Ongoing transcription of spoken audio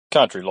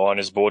Country Line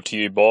is brought to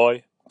you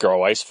by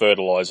Grow Ace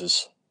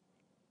Fertilizers,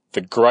 the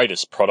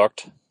greatest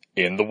product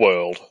in the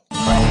world.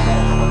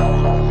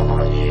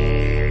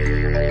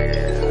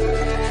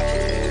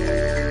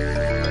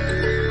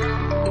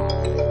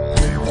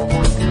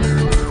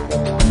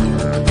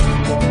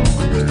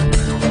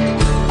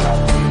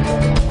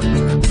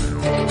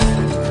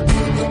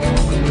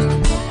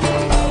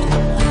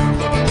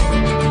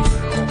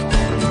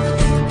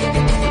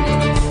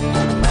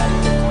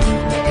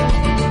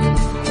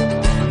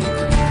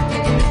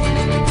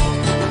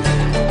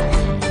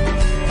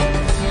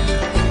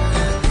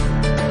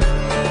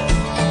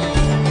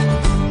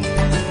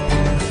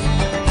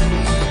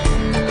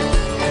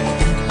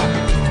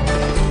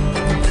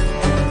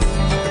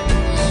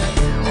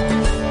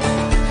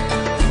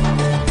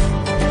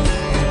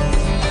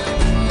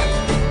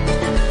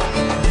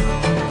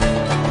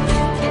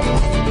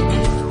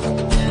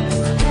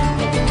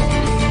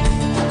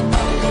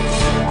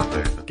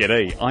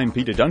 G'day, I'm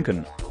Peter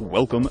Duncan.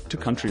 Welcome to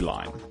Country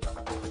Line.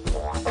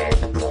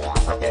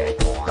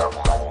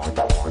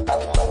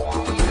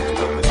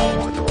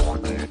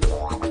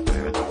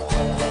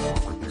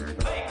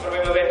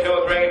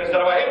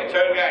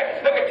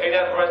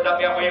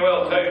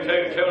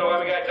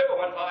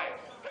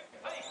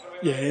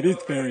 Yeah, it is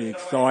very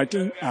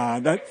exciting.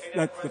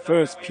 That's the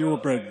first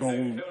purebred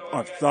bull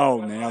I've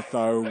sold now,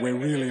 so we're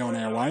really on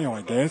our way,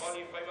 I guess.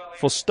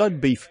 For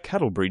stud beef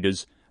cattle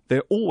breeders,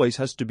 there always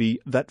has to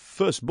be that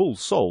first bull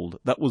sold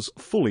that was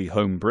fully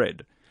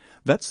homebred.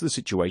 That's the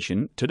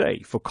situation today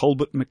for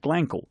Colbert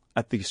McLancle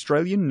at the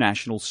Australian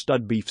National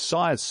Stud Beef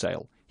Sires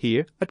Sale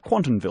here at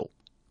Quantonville,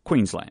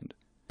 Queensland.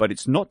 But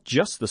it's not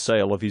just the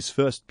sale of his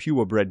first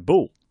purebred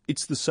bull,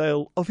 it's the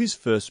sale of his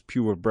first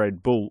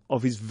purebred bull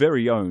of his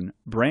very own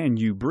brand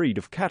new breed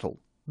of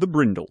cattle, the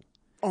Brindle.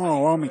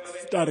 Oh, I'm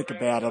ecstatic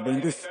about it. I mean,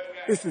 this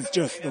is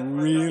just a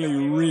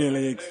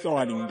really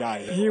exciting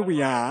day. Here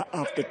we are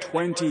after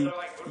 20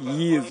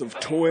 years of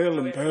toil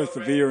and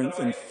perseverance,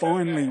 and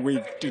finally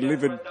we've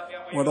delivered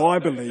what I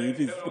believe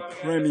is the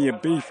premier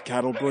beef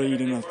cattle breed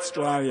in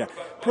Australia.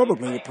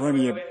 Probably the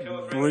premier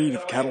breed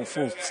of cattle,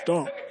 full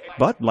stop.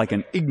 But like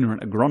an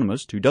ignorant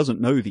agronomist who doesn't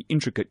know the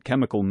intricate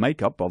chemical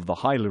makeup of the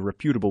highly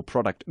reputable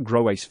product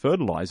Grow Ace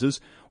Fertilizers,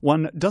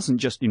 one doesn't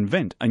just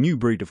invent a new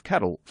breed of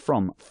cattle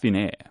from thin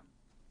air.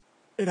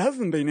 It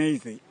hasn't been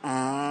easy,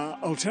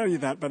 I'll tell you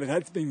that, but it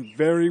has been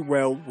very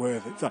well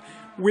worth it. So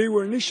we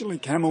were initially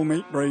camel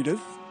meat breeders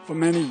for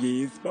many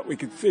years, but we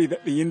could see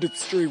that the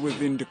industry was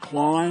in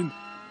decline.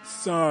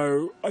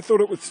 So I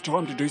thought it was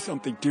time to do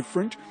something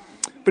different,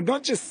 but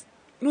not just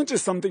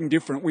something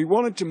different. We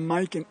wanted to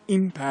make an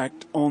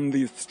impact on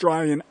the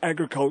Australian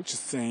agriculture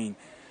scene.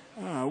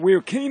 We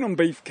were keen on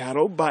beef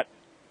cattle, but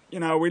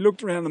we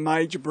looked around the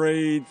major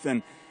breeds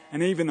and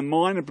even the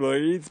minor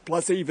breeds,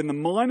 plus even the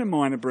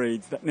minor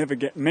breeds that never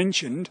get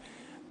mentioned.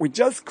 We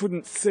just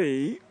couldn't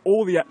see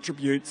all the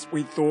attributes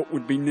we thought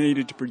would be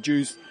needed to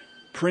produce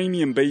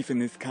premium beef in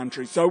this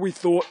country. So we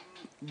thought,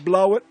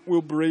 blow it,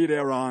 we'll breed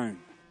our own.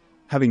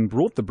 Having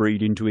brought the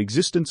breed into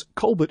existence,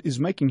 Colbert is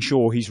making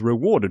sure he's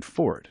rewarded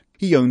for it.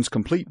 He owns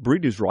complete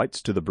breeder's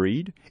rights to the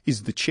breed,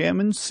 is the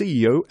chairman,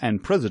 CEO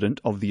and president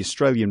of the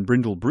Australian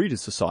Brindle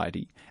Breeders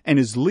Society, and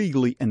is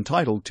legally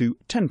entitled to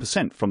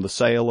 10% from the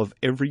sale of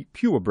every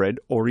purebred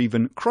or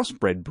even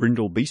crossbred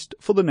brindle beast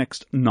for the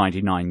next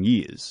 99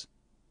 years.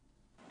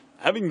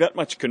 Having that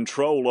much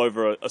control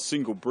over a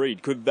single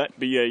breed, could that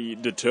be a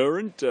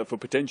deterrent for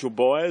potential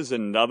buyers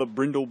and other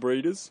brindle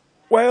breeders?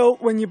 Well,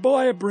 when you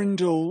buy a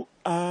brindle,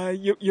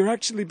 you're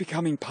actually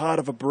becoming part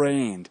of a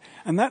brand.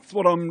 And that's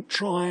what I'm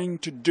trying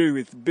to do,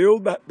 is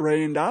build that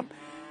brand up.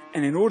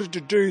 And in order to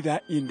do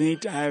that, you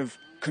need to have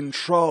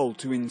control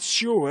to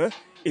ensure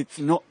it's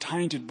not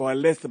tainted by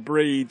lesser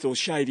breeds or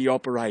shady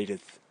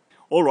operators.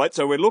 All right,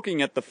 so we're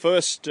looking at the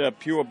first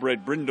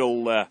purebred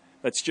brindle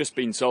that's just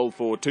been sold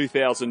for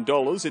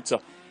 $2,000. It's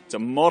a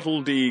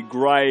mottledy,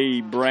 grey,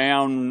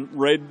 brown,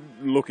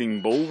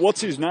 red-looking bull.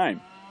 What's his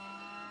name?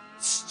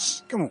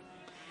 Come on.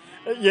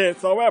 Yeah,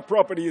 so our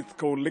property is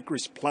called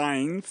Licorice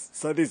Plains.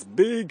 So this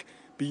big,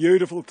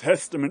 beautiful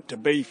testament to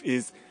beef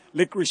is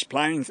Licorice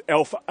Plains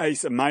Alpha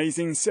Ace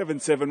Amazing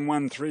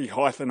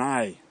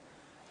 7713-A.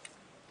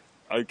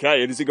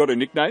 Okay, and has he got a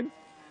nickname?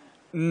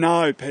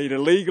 No, Peter.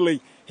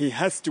 Legally, he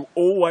has to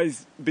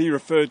always be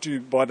referred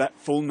to by that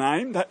full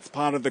name. That's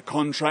part of the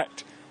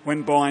contract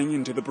when buying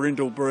into the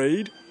Brindle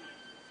breed.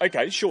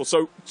 Okay, sure.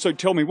 So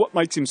tell me, what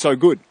makes him so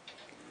good?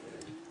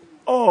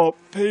 Oh,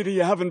 Peter,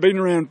 you haven't been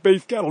around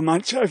beef cattle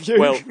much, have you?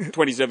 Well,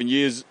 27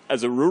 years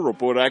as a rural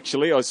reporter,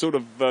 actually. I sort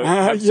of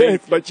have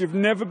yes, but you've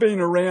never been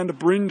around a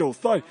brindle.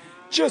 So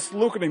just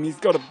look at him. He's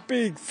got a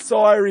big,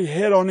 siry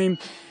head on him.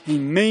 He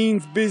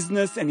means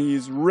business and he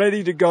is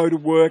ready to go to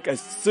work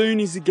as soon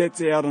as he gets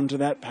out onto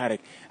that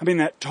paddock. I mean,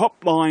 that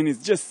top line is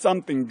just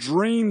something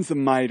dreams are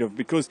made of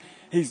because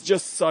he's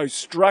just so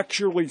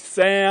structurally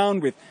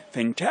sound with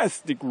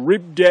fantastic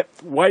rib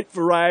depth, weight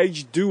for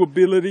age,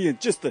 doability, and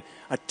just a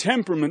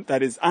temperament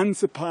that is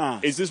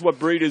unsurpassed. Is this what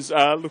breeders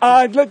are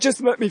looking?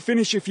 Just let me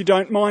finish if you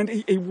don't mind.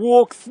 He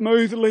walks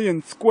smoothly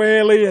and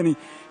squarely, and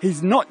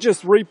he's not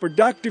just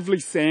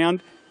reproductively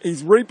sound,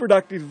 he's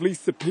reproductively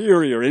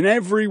superior in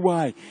every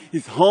way.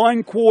 His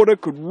hind quarter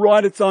could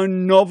write its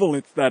own novel,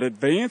 it's that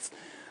advanced.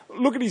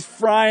 Look at his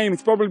frame,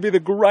 it's probably the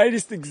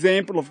greatest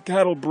example of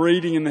cattle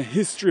breeding in the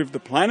history of the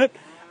planet.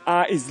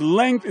 His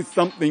length is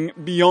something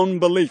beyond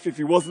belief if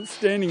he wasn't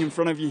standing in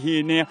front of you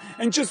here now.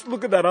 And just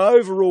look at that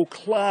overall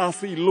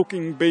classy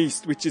looking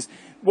beast, which is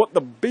what the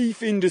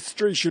beef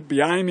industry should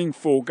be aiming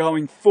for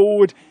going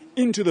forward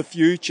into the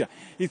future.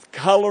 His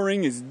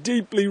colouring is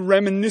deeply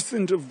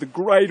reminiscent of the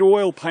great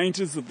oil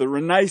painters of the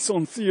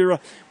Renaissance era,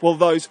 while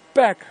those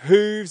back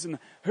hooves and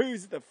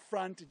hooves at the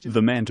front...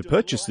 The man to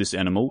purchase this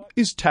animal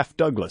is Taff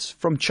Douglas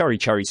from Churri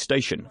Churri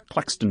Station,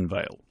 Claxton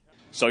Vale.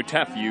 So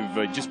Taff, you've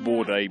just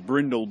bought a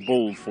Brindle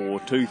bull for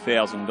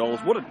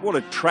 $2,000. What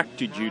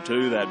attracted you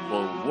to that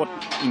bull? What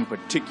in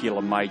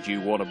particular made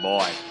you want to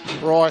buy?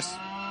 Price.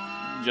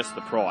 Just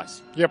the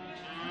price? Yep.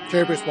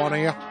 Cheapest one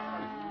here.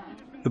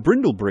 The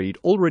Brindle breed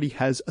already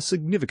has a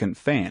significant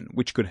fan,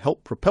 which could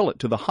help propel it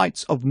to the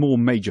heights of more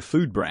major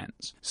food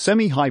brands.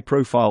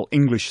 Semi-high-profile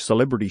English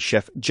celebrity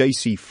chef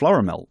J.C.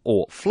 Florimel,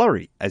 or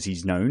Flurry, as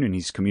he's known in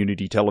his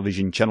community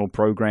television channel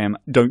program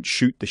Don't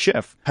Shoot the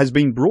Chef, has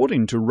been brought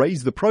in to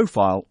raise the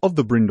profile of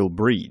the Brindle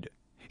breed.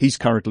 He's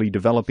currently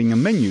developing a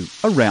menu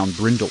around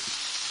Brindle.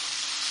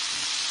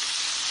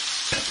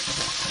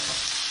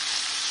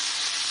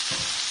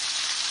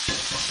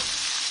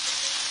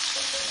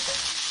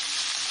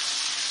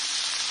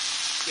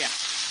 Yeah,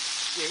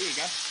 here you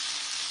go.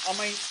 I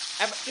mean,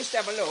 just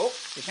have a look.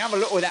 Just have a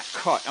look at that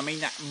cut. I mean,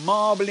 that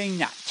marbling,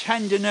 that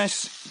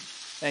tenderness.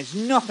 There's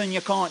nothing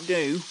you can't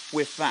do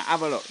with that.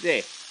 Have a look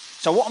there.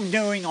 So what I'm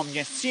doing, I'm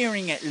just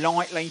searing it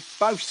lightly,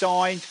 both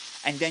sides,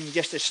 and then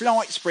just a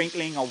slight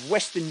sprinkling of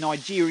Western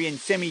Nigerian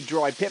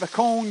semi-dried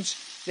peppercorns.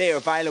 They're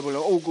available at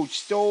all good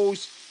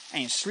stores,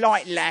 and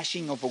slight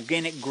lashing of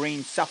organic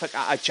green Suffolk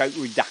artichoke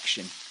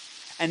reduction.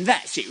 And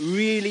that's it.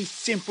 Really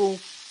simple,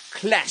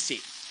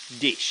 classic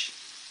dish.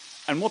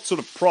 And what sort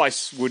of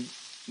price would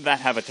that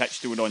have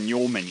attached to it on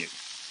your menu?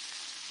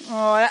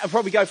 Oh, that would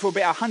probably go for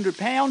about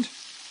 £100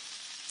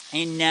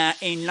 in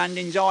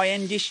London's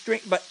high-end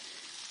district. But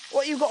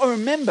what you've got to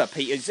remember,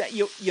 Peter, is that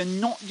you're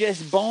not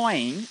just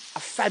buying a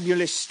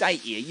fabulous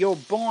steak here. You're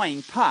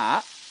buying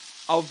part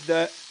of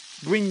the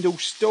Brindle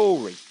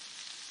story.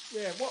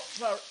 Yeah,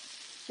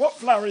 what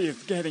Flurry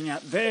is getting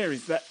at there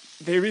is that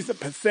there is a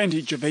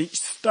percentage of each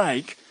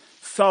steak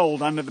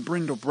sold under the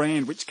Brindle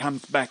brand which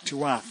comes back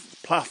to us,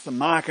 plus a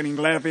marketing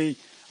levy,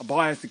 a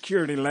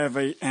biosecurity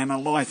levy and a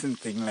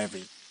licensing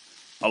levy.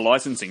 A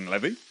licensing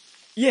levy?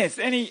 Yes,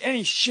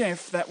 any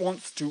chef that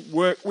wants to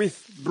work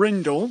with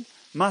Brindle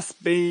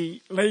must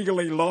be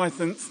legally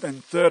licensed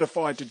and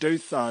certified to do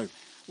so,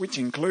 which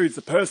includes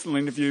a personal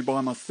interview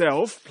by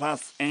myself,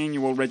 plus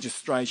annual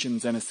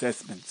registrations and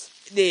assessments.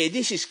 There,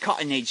 this is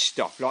cutting-edge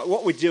stuff, like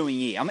what we're doing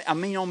here. I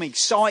mean, I'm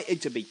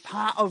excited to be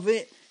part of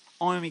it.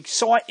 I'm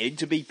excited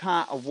to be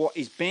part of what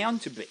is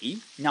bound to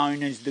be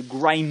known as the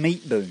grey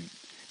meat boom.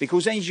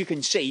 Because as you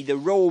can see, the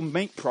raw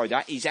meat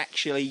product is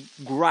actually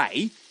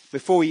grey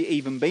before you're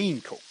even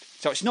being cooked.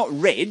 So it's not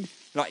red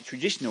like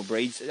traditional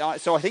breeds,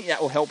 so I think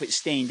that will help it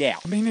stand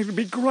out. I mean, it would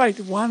be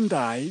great one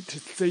day to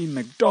see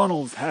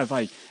McDonald's have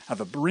a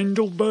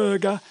Brindle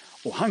burger,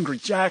 or Hungry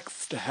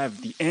Jack's to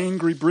have the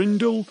Angry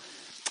Brindle,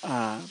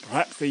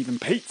 perhaps even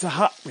Pizza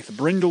Hut with a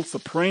Brindle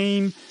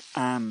Supreme,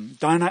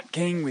 Donut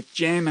King with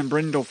jam and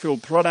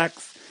Brindle-filled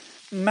products,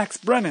 Max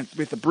Brennan's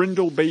with a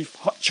Brindle beef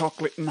hot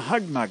chocolate and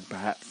hug mug,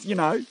 perhaps. You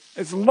know,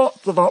 there's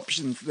lots of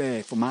options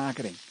there for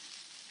marketing.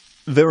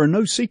 There are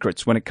no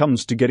secrets when it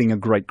comes to getting a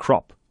great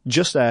crop.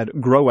 Just add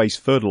Grow-Ace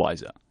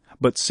fertilizer.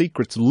 But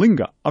secrets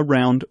linger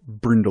around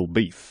Brindle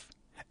beef.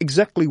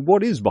 Exactly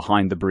what is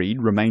behind the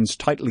breed remains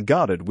tightly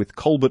guarded, with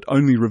Colbert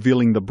only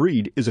revealing the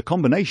breed is a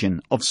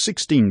combination of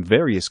 16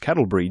 various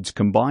cattle breeds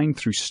combined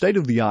through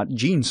state-of-the-art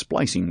gene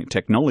splicing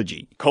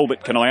technology.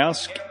 Colbert, can I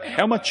ask,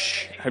 how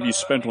much have you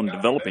spent on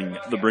developing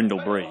the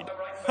Brindle breed?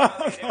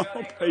 Oh,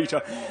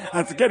 Peter,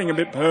 it's getting a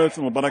bit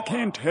personal, but I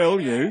can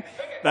tell you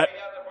that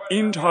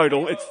in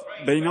total it's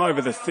been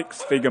over the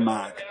six-figure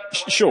mark.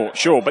 Sure,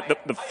 but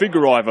the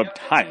figure I've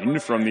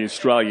obtained from the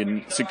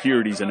Australian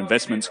Securities and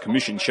Investments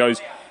Commission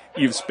shows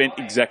you've spent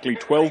exactly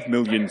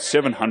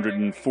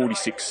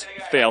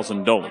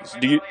 $12,746,000.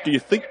 Do you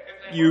think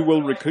you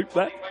will recoup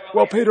that?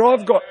 Well, Peter,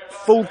 I've got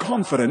full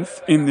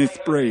confidence in this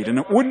breed, and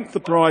it wouldn't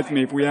surprise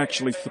me if we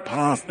actually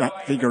surpass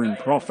that figure in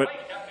profit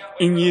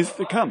in years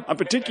to come, and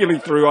particularly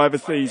through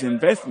overseas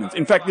investments.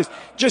 In fact,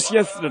 just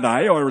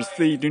yesterday I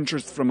received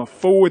interest from a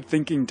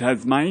forward-thinking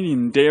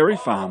Tasmanian dairy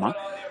farmer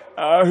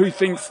who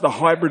thinks the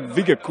hybrid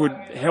vigour could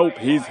help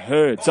his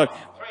herd. So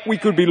we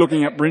could be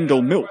looking at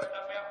Brindle milk.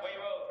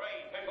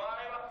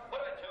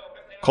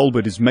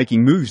 Colbert is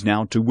making moves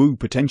now to woo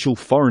potential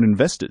foreign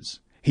investors.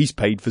 He's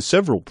paid for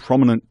several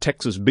prominent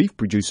Texas beef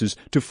producers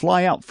to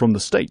fly out from the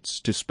States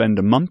to spend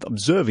a month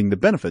observing the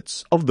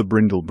benefits of the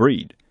Brindle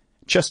breed.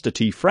 Chester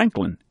T.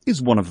 Franklin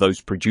is one of those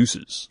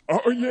producers.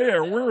 Oh, yeah,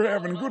 we're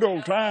having a good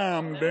old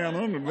time down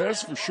under,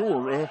 that's for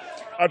sure.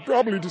 I'd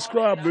probably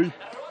describe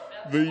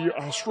the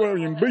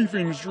Australian beef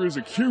industry as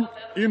a cute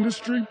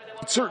industry.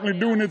 It's certainly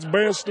doing its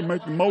best to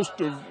make the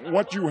most of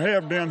what you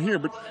have down here,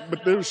 but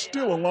there's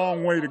still a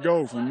long way to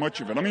go for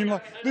much of it. I mean,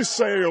 like, this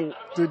sale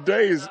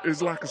today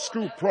is like a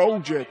school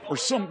project or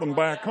something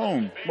back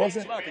home. What's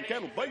that? It's like a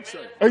cattle bake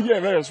sale. Oh, yeah,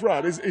 that's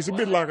right. It's a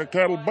bit like a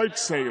cattle bake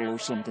sale or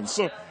something.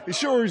 So it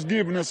sure is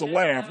giving us a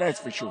laugh,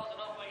 that's for sure.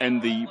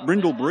 And the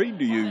Brindle breed,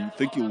 do you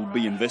think you'll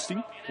be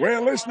investing?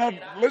 Well, let's not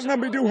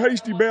be too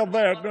hasty about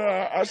that.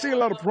 I see a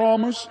lot of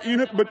promise in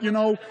it, but you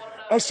know,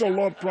 I saw a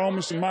lot of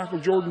promise in Michael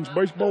Jordan's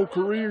baseball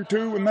career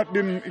too, and that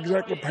didn't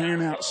exactly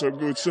pan out so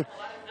good. So,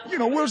 you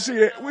know, we'll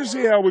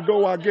see how we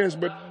go, I guess.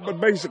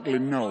 But basically,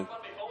 no.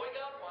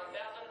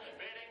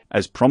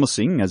 As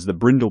promising as the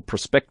Brindle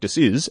prospectus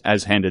is,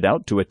 as handed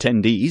out to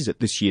attendees at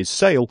this year's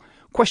sale,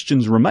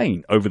 questions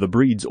remain over the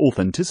breed's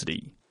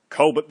authenticity.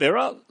 Colbert, there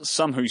are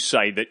some who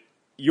say that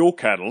your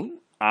cattle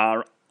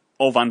are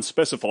of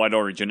unspecified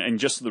origin and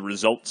just the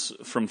results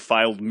from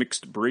failed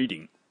mixed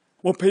breeding.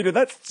 Well, Peter,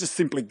 that's just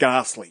simply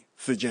ghastly,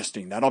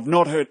 suggesting that. I've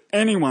not heard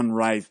anyone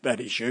raise that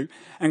issue,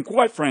 and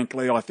quite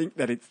frankly, I think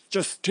that it's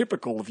just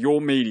typical of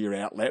your media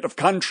outlet, of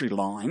Country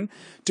Line,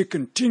 to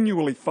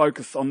continually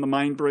focus on the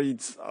main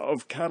breeds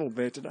of cattle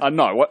there today.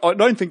 No, I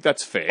don't think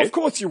that's fair. Of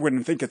course you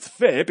wouldn't think it's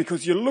fair,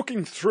 because you're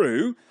looking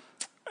through,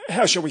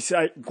 how shall we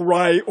say,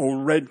 grey or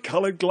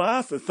red-coloured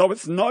glasses. So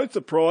it's no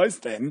surprise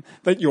then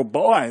that your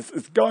bias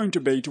is going to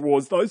be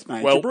towards those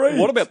major breeds.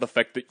 What about the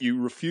fact that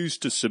you refuse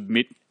to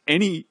submit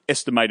any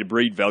estimated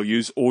breed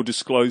values or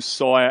disclose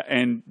sire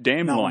and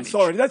dam No, I'm lineage?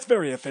 sorry, that's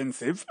very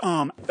offensive.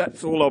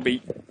 That's all I'll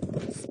be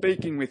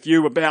speaking with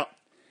you about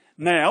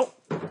now.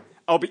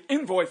 I'll be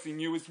invoicing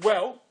you as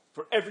well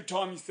for every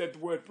time you said the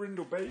word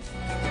Brindle beef.